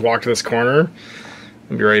 16, and just walk to this corner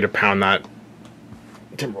and be ready to pound that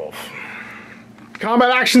Timberwolf.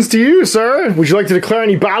 Combat actions to you, sir. Would you like to declare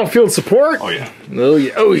any battlefield support? Oh yeah. Oh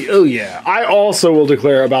yeah. Oh yeah. I also will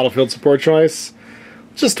declare a battlefield support choice.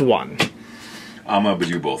 Just 1. I'm gonna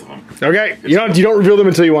do both of them. Okay. You don't reveal them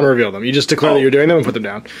until you want to reveal them. You just declare that you're doing them and put them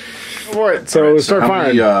down. Go for it. So right, start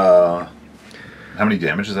firing. How many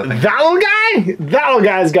damage is that thing? That little guy? That little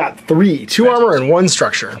guy's got 3. 2 armor and 1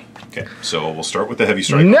 structure. Okay. So we'll start with the heavy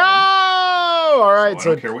strike. No! Alright,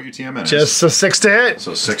 so I don't care what your TMN is. Just a 6 to hit.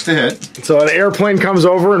 So 6 to hit. So an airplane comes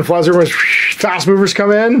over and flies over, fast movers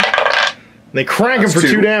come in. They crank him for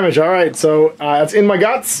 2 damage. All right, so that's in my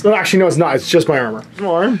guts. Well, actually, no, it's not. It's just my armor.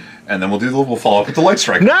 More. And then we'll follow up with the light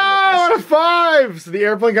strike. No, on a 5. So the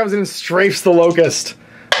airplane comes in and strafes the locust.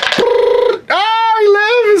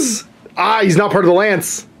 Oh, he lives. He's not part of the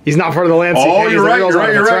lance. He's not part of the lance. Oh, you're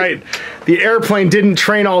right. The airplane didn't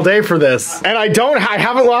train all day for this. And I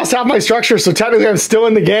haven't lost half my structure, so technically I'm still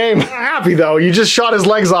in the game. I'm happy though. You just shot his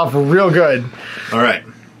legs off real good. All right.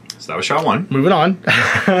 So that was shot 1. Moving on.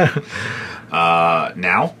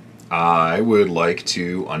 Now, I would like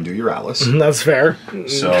to undo your Atlas. That's fair.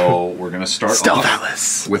 So we're going to start Stealth off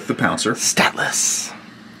Atlas with the Pouncer. Statless.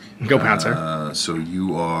 Go Pouncer. So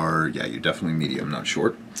you are, yeah, you're definitely medium, not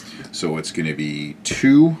short. So it's going to be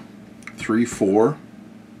 2, 3, 4.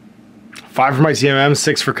 5 for my TMM,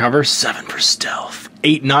 6 for cover, 7 for stealth,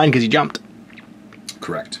 8, 9 because you jumped.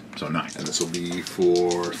 Correct. So 9. And this will be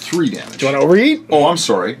for 3 damage. Do you want to overheat? Oh, I'm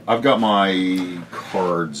sorry. I've got my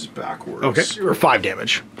cards backwards. Okay, or 5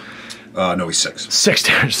 damage. No, he's 6. 6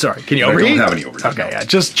 damage, sorry. Can you overheat? I don't have any overheat. Okay, yeah,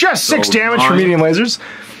 just 6 damage for medium lasers.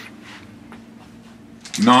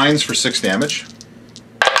 9s for 6 damage.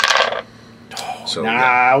 So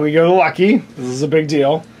we go to lucky. This is a big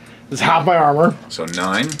deal. This is half my armor. So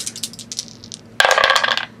 9.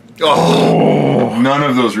 Oh, none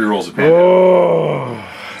of those rerolls have been. Oh.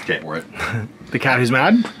 Okay, we're at The cat who's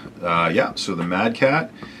mad? Yeah, so the Mad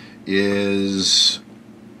Cat is...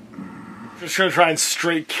 Just gonna try and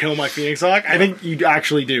straight kill my Phoenix Hawk. I think you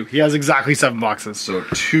actually do. He has exactly 7 boxes. So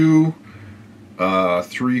 2,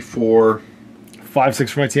 3, 4... 5,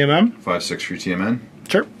 6 for my TMM. 5, 6 for your TMN.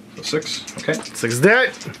 Sure. So 6, okay. 6 is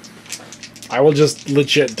dead. I will just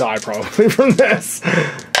legit die probably from this.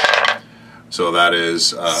 So that is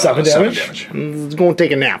 7 damage. He's going to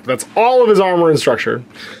take a nap. That's all of his armor and structure.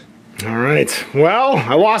 All right. Well,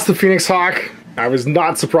 I lost the Phoenix Hawk. I was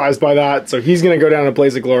not surprised by that. So he's going to go down in a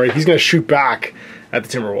blaze of glory. He's going to shoot back at the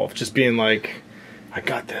Timberwolf, just being like, I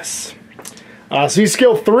got this. So he's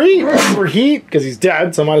skill 3 for heat because he's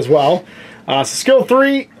dead, so might as well. So skill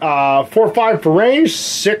 3, 4, 5 for range,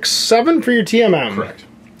 6, 7 for your TMM. Correct.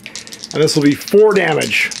 And this will be 4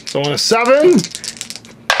 damage. So on a 7,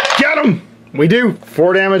 get him! We do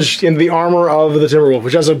 4 damage into the armor of the Timberwolf,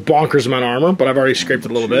 which has a bonkers amount of armor, but I've already scraped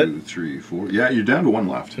it a little 2, bit. 3, 4. Yeah, you're down to 1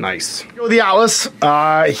 left. Nice. Go with the Atlas.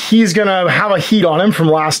 He's gonna have a heat on him from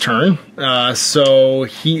last turn. So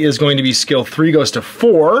he is going to be skill 3 goes to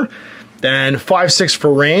 4. Then 5, 6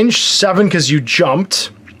 for range, 7 because you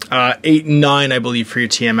jumped. 8, 9, I believe, for your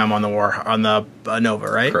TMM on the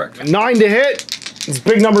Nova, right? Correct. 9 to hit. It's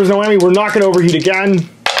big numbers, no whammy. We're not going to overheat again.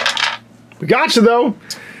 We got you, though.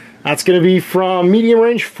 That's going to be from medium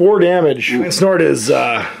range, 4 damage. And Snort is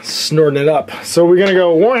snorting it up. So we're going to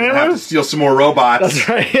go Warhammer. Have to steal some more robots. That's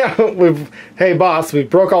right. Yeah. Hey, boss, we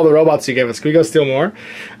broke all the robots you gave us. Can we go steal more?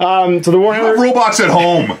 So the Warhammer... You have robots at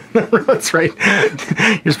home. That's right.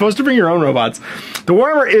 You're supposed to bring your own robots. The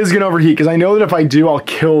Warhammer is going to overheat because I know that if I do, I'll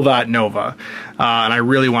kill that Nova. And I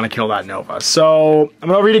really want to kill that Nova. So I'm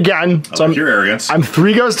going to overheat again. So your arrogance. I'm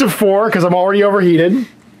 3 goes to 4 because I'm already overheated.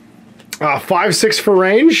 5, 6 for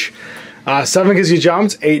range. 7 because you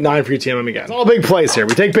jumped. 8, 9 for your TMM again. It's all big plays here.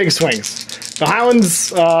 We take big swings. The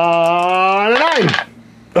Highlands on a 9.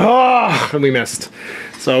 Oh, and we missed.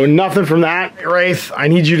 So nothing from that. Wraith, I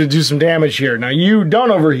need you to do some damage here. Now you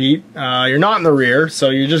don't overheat. You're not in the rear,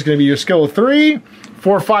 so you're just going to be your skill of 3,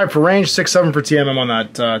 4, 5 for range, 6, 7 for TMM on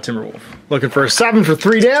that Timberwolf. Looking for a 7 for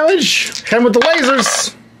 3 damage. Him with the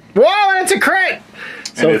lasers. Whoa, and it's a crit.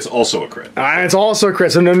 So, and it's also a crit. And it's also a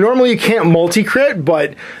crit. So normally you can't multi-crit,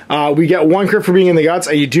 but we get 1 crit for being in the guts,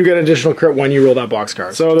 and you do get additional crit when you roll that box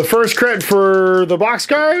card. So the first crit for the box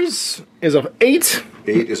cards is of 8.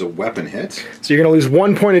 8 is a weapon hit. So you're going to lose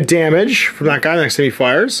 1 point of damage from that guy next time he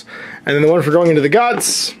fires. And then the one for going into the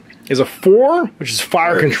guts is a 4, which is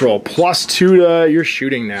fire control, plus 2 to your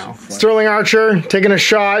shooting now. Sterling Archer, taking a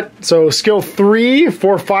shot. So skill 3,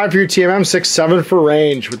 4, 5 for your TMM, 6, 7 for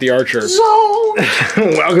range with the Archer. Zone!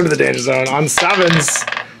 Welcome to the danger zone. On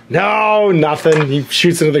 7s. No, nothing. He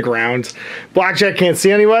shoots into the ground. Blackjack can't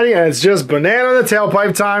see anybody, and it's just banana in the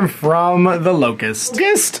tailpipe time from the Locust.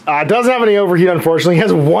 Locust doesn't have any overheat, unfortunately. He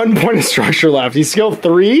has 1 point of structure left. He's skill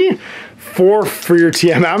 3, 4 for your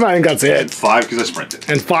TMM. I think that's it. And 5 because I sprinted.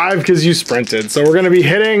 And 5 because you sprinted. So we're going to be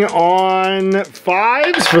hitting on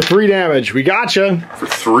 5s for 3 damage. We gotcha. For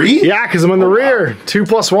 3? Yeah, because I'm in the rear. 2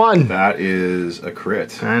 plus 1. That is a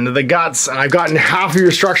crit. And the guts. And I've gotten half of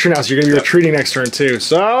your structure now, so you're going to be retreating next turn too.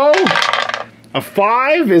 So a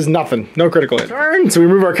 5 is nothing. No critical hit. Turn. So we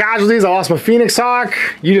remove our casualties. I lost my Phoenix Hawk.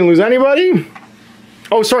 You didn't lose anybody.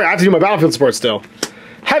 Oh, sorry. I have to do my battlefield support still.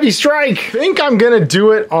 Heavy strike. I think I'm going to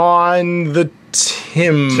do it on the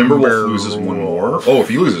Timberwolf loses one more. Oh, if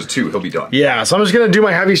he loses 2, he'll be done. Yeah, so I'm just going to do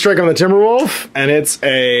my heavy strike on the Timberwolf, and it's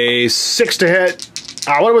a 6 to hit.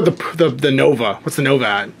 What about the Nova? What's the Nova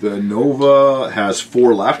at? The Nova has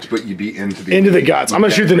 4 left, but you'd be into the guts. I'm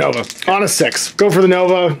going to shoot the Nova on a 6. Go for the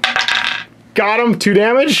Nova. Got him, 2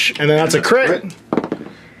 damage, and then that's a crit.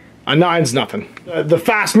 A 9's nothing. The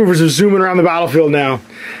fast movers are zooming around the battlefield now.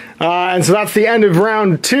 And so that's the end of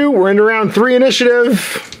round 2. We're into round 3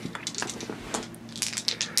 initiative.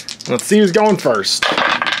 Let's see who's going first.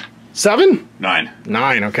 7? 9.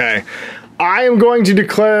 9, okay. I am going to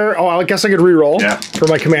declare... Oh, I guess I could reroll for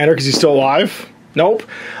my commander because he's still alive. Nope.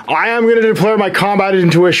 I am going to declare my combat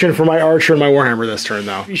intuition for my archer and my warhammer this turn,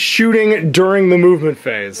 though. He's shooting during the movement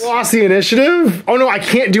phase. Lost the initiative? Oh, no, I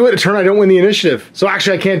can't do it a turn I don't win the initiative. So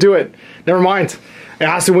actually, I can't do it. Never mind. It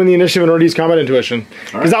has to win the initiative in order to use combat intuition.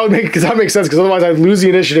 Because that makes sense. Because otherwise, I'd lose the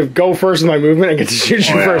initiative, go first with my movement, and get to shoot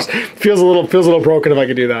you first. Feels a little broken if I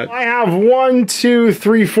could do that. I have 1, 2,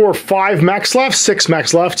 3, 4, 5 mechs left. 6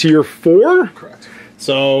 mechs left to your 4. Correct.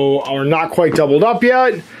 So we're not quite doubled up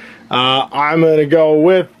yet. I'm gonna go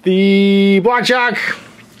with the blackjack,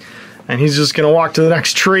 and he's just gonna walk to the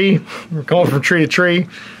next tree. We're going from tree to tree.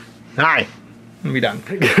 Hi, we'll be done.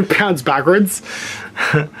 Pounce backwards.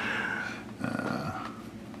 I'm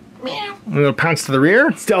gonna pounce to the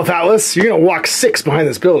rear. Stealth Atlas, you're gonna walk 6 behind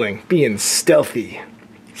this building, being stealthy.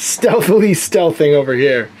 Stealthily stealthing over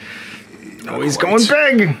here. Oh, he's going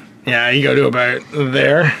big. Yeah, you go to about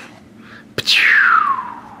there.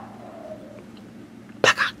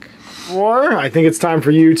 Or I think it's time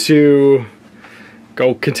for you to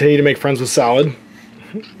go continue to make friends with Salad.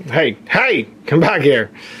 Hey, come back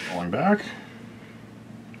here. Falling back.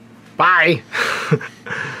 Bye.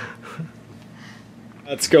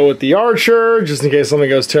 Let's go with the archer, just in case something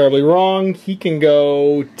goes terribly wrong. He can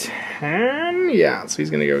go 10. Yeah, so he's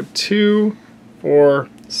going to go 2, 4,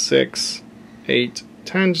 6, 8,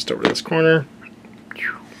 10, just over this corner.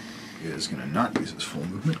 He is going to not use his full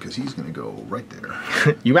movement because he's going to go right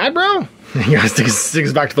there. You mad, bro? You gotta stick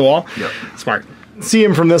his back to the wall? Yep. Smart. See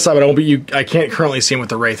him from this side, but I can't currently see him with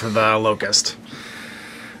the Wraith or the Locust.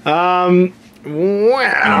 Well,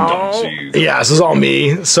 yeah, this is all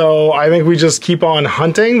me. So I think we just keep on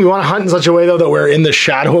hunting. We want to hunt in such a way, though, that we're in the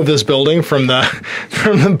shadow of this building from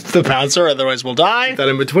the pouncer, otherwise we'll die. That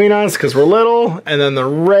in between us, because we're little. And then the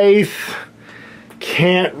Wraith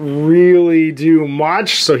can't really do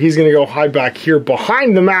much, so he's going to go hide back here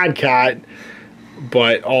behind the Mad Cat,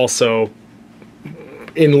 but also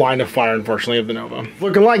in line of fire, unfortunately, of the Nova.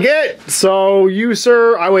 Looking like it. So you,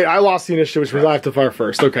 sir... I lost the initiative, which means I have to fire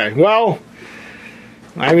first. Okay, well...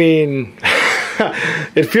 I mean...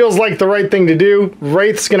 it feels like the right thing to do.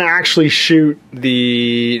 Wraith's gonna actually shoot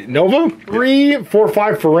the Nova. 3, 4,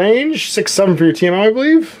 5 for range. 6, 7 for your TMO, I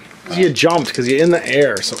believe. You jumped because you're in the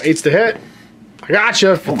air, so 8's to hit. I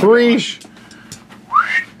gotcha for 3.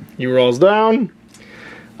 He rolls down.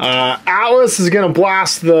 Atlas is gonna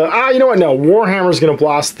blast the... you know what? No, Warhammer's gonna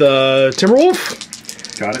blast the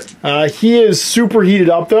Timberwolf. Got it. He is super heated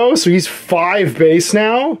up though, so he's 5 base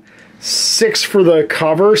now. 6 for the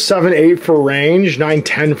cover, 7, 8 for range, 9,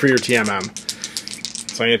 10 for your TMM.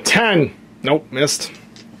 So I get 10. Nope, missed.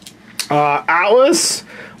 Atlas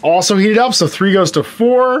also heated up, so 3 goes to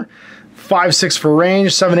 4. 5, 6 for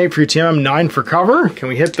range, 7, 8 for your TMM, 9 for cover. Can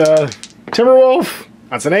we hit the Timberwolf?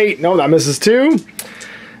 That's an 8. No, that misses 2.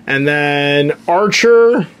 And then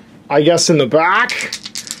Archer, I guess in the back,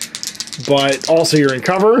 but also you're in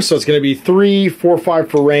cover, so it's going to be 3, 4, 5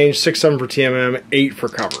 for range, 6, 7 for TMM, 8 for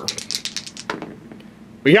cover.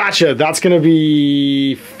 We gotcha. That's going to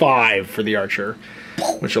be 5 for the Archer,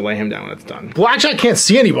 which will lay him down when it's done. Blackjack can't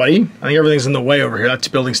see anybody. I think everything's in the way over here.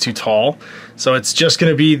 That building's too tall. So it's just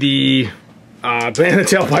going to be the banana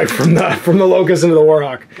tailpipe from the Locust into the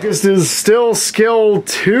Warhawk. This is still skill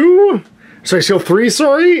 2. Sorry, skill 3,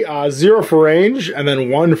 sorry. 0 for range, and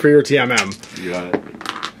then 1 for your TMM. You got it.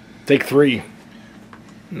 Take 3.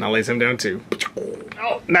 And that lays him down 2.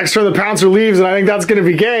 Oh, next turn the Pouncer leaves, and I think that's going to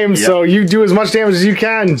be game, so you do as much damage as you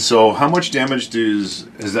can. So how much damage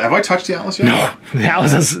have I touched the Atlas yet? No. The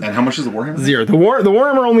Atlas has... And how much is the Warhammer? 0. The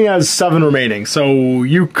Warhammer only has 7 remaining, so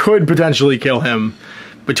you could potentially kill him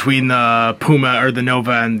between the Puma, or the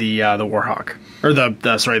Nova, and the Warhawk. Or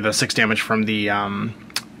the 6 damage from the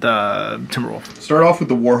Timberwolf. Start off with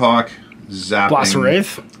the Warhawk, zapping Blast the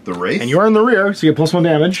Wraith. The Wraith. And you are in the rear, so you get +1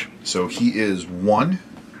 damage. So he is 1.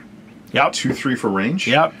 Yep. 2, 3 for range.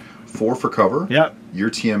 Yep. 4 for cover. Yep. Your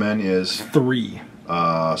TMN is 3.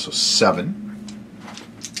 So 7.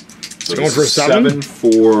 So going for 7? 7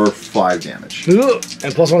 for 5 damage. Ugh.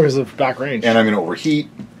 And +1 because of back range. And I'm going to overheat.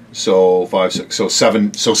 So 5, 6, so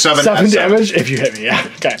 7. So 7. 7 damage if you hit me. Yeah.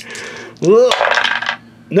 Okay.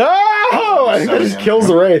 No, I think that just kills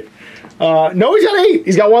the Wraith. No, he's got 8.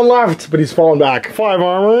 He's got 1 left, but he's fallen back. 5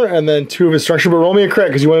 armor and then 2 of his structure. But roll me a crit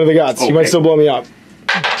because you went into the guts. Okay. You might still blow me up.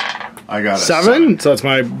 I got it. 7. So that's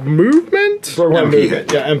my movement. MP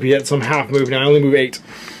hit. Yeah, MP hit. So I'm half moved now. I only move 8.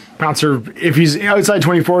 Pouncer, if he's outside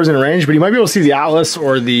 24, is in range, but he might be able to see the Atlas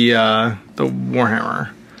or the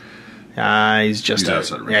Warhammer. He's just out.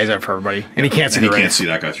 Yeah, he's out for everybody, and he can't see. And he can't see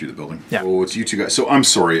that guy through the building. Yeah. Oh, it's you two guys. So I'm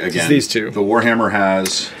sorry again. It's these two. The Warhammer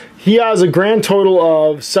has. He has a grand total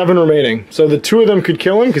of 7 remaining. So the 2 of them could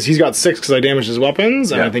kill him because he's got 6 because I damaged his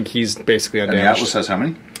weapons, and I think he's basically undamaged. And the Atlas has how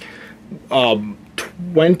many?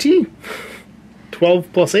 20.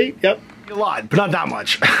 12 plus 8. Yep. A lot, but not that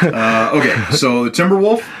much. Okay, so the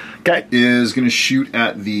Timberwolf is going to shoot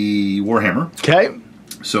at the Warhammer. Okay.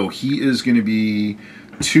 So he is going to be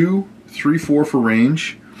 2, 3, 4 for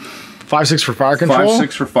range. 5, 6 for fire control. 5,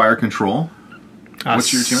 6 for fire control.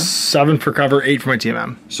 What's your TMM? 7 for cover, 8 for my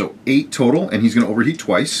TMM. So 8 total, and he's going to overheat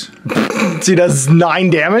twice. So he does 9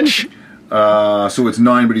 damage? So it's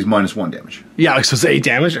 9, but he's minus 1 damage. Yeah, so it's 8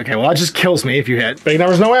 damage? Okay, well that just kills me if you hit. Big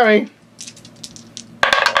numbers, no whammy.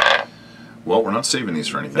 Well, we're not saving these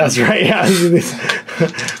for anything. That's right, yeah.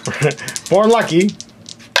 Born lucky.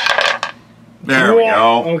 There we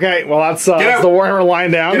go. Okay, well that's the Warhammer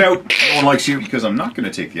lying down. Get out. No one likes you because I'm not going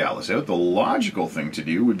to take the Atlas out. The logical thing to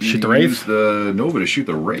do would be shoot the to Wraith. use the Nova to shoot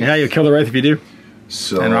the Wraith. Yeah, you'll kill the Wraith if you do.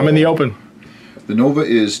 So and I'm in the open. The Nova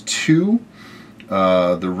is 2.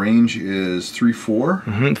 The range is 3, 4.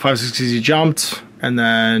 5, 6 because you jumped, and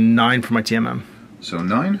then 9 for my TMM. So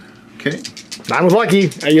 9. Okay. 9 was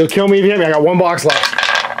lucky. You'll kill me if you hit me. I got 1 box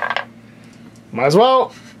left. Might as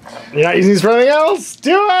well. You're not using these for anything else.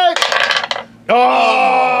 Do it!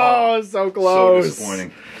 Oh, so close. So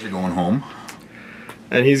disappointing. You're going home.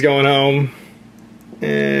 And he's going home.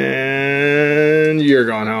 And you're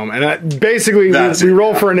going home. And basically, we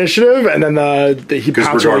roll for initiative, and then he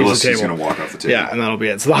pounds regardless, the table. He's going to walk off the table. Yeah, and that'll be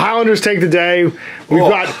it. So the Highlanders take the day.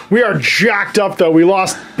 We are jacked up, though. We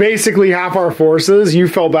lost basically half our forces. You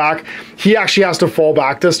fell back. He actually has to fall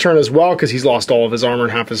back this turn as well, because he's lost all of his armor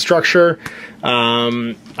and half his structure.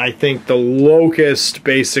 I think the Locust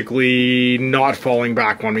basically not falling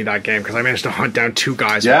back won me that game, because I managed to hunt down 2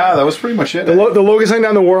 guys. Yeah, that was pretty much it. The Locust hunting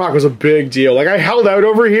down the Warhawk was a big deal. Like, I held out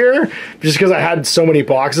over here just because I had so many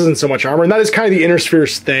boxes and so much armor, and that is kind of the Inner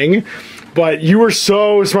Spheres thing. But you were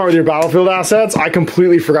so smart with your battlefield assets. I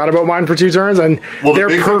completely forgot about mine for 2 turns, and they're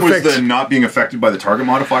big perfect. Thing was the not being affected by the target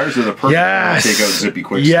modifiers. They're the perfect to take out Zippy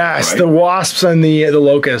Quickstart. Yes, right? The Wasps and the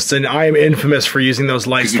Locusts, and I am infamous for using those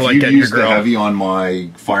lights to like get your girl. The heavy on my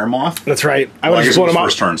Fire Moth. That's right. I would just blow them up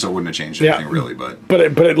first turn, so it wouldn't have changed anything really.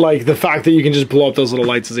 But like the fact that you can just blow up those little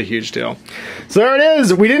lights is a huge deal. So there it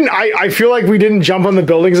is. We didn't. I feel like we didn't jump on the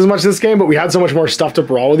buildings as much this game, but we had so much more stuff to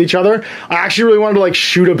brawl with each other. I actually really wanted to like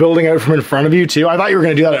shoot a building out from in front of you too. I thought you were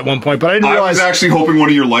going to do that at one point, but I didn't realize. I was actually hoping one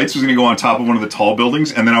of your lights was going to go on top of one of the tall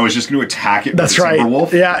buildings, and then I was just going to attack it with the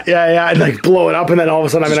Timberwolf. Yeah, and like blow it up, and then all of a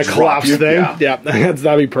sudden I'm in a collapsed thing. Yeah,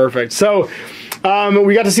 that'd be perfect. So,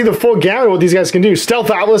 we got to see the full gamut of what these guys can do.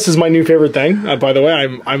 Stealth Atlas is my new favorite thing. By the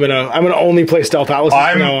way, I'm gonna only play Stealth Atlas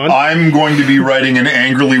from now on. I'm going to be writing an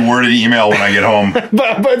angrily worded email when I get home.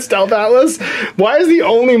 but Stealth Atlas, why is the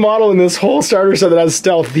only model in this whole starter set that has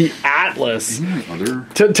Stealth the Atlas?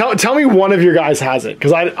 Tell me one of your guys has it,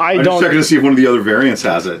 because I'm just checking to see if one of the other variants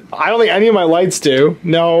has it. I don't think any of my lights do.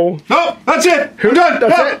 No. No, that's it. Who done?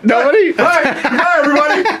 That's it. Nobody. Bye,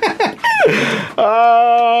 everybody.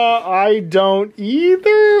 I don't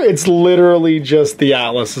either. It's literally just the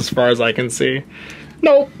Atlas as far as I can see.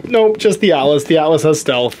 Nope, just the Atlas. The Atlas has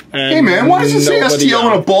Stealth. And hey man, why does it say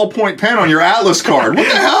STL in a ballpoint pen on your Atlas card? What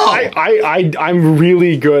the hell? I'm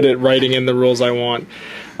really good at writing in the rules I want.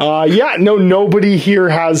 Nobody here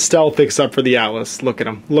has Stealth except for the Atlas. Look at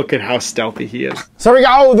him. Look at how stealthy he is. So there we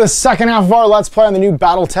go, the second half of our Let's Play on the new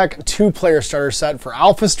Battletech 2-player starter set for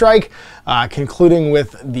Alpha Strike, concluding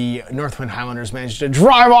with the Northwind Highlanders managed to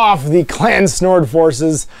drive off the Clan Snord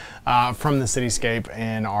forces from the cityscape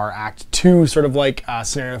in our Act 2 sort of like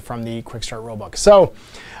scenario from the Quickstart rulebook. So,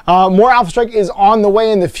 more Alpha Strike is on the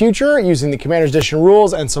way in the future using the Commander's Edition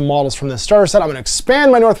rules and some models from the starter set. I'm going to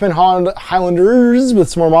expand my Northwind Highlanders with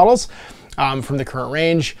some more models from the current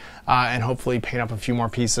range and hopefully paint up a few more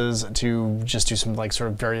pieces to just do some like sort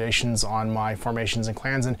of variations on my formations and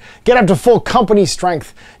clans and get up to full company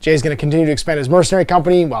strength. Jay's going to continue to expand his mercenary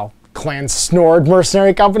company, well, Clan Snord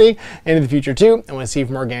mercenary company into the future too, and we'll see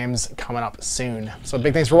more games coming up soon. So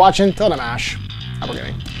big thanks for watching. Till then, I'm Ash. Have a good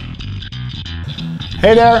day.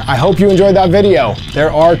 Hey there, I hope you enjoyed that video.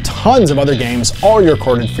 There are tons of other games already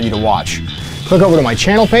recorded for you to watch. Click over to my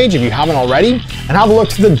channel page if you haven't already, and have a look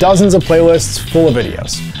through the dozens of playlists full of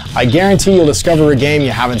videos. I guarantee you'll discover a game you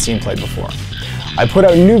haven't seen played before. I put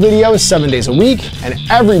out new videos 7 days a week, and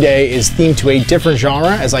every day is themed to a different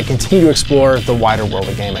genre as I continue to explore the wider world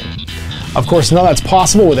of gaming. Of course, none of that's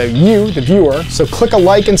possible without you, the viewer, so click a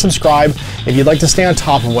like and subscribe if you'd like to stay on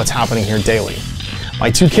top of what's happening here daily. My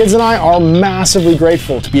 2 kids and I are massively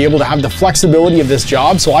grateful to be able to have the flexibility of this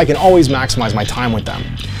job so I can always maximize my time with them.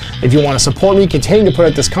 If you want to support me continue to put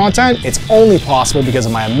out this content, it's only possible because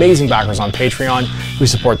of my amazing backers on Patreon who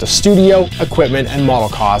support the studio, equipment, and model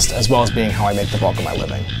cost, as well as being how I make the bulk of my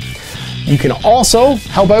living. You can also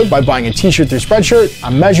help out by buying a t-shirt through Spreadshirt, a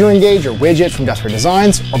measuring gauge or widget from Death Ray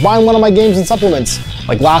Designs, or buying one of my games and supplements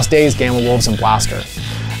like Last Days, Gamma Wolves, and Blaster.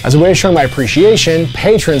 As a way of showing my appreciation,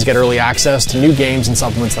 patrons get early access to new games and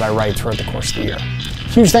supplements that I write throughout the course of the year.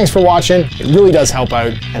 Huge thanks for watching, it really does help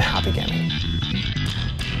out, and happy gaming.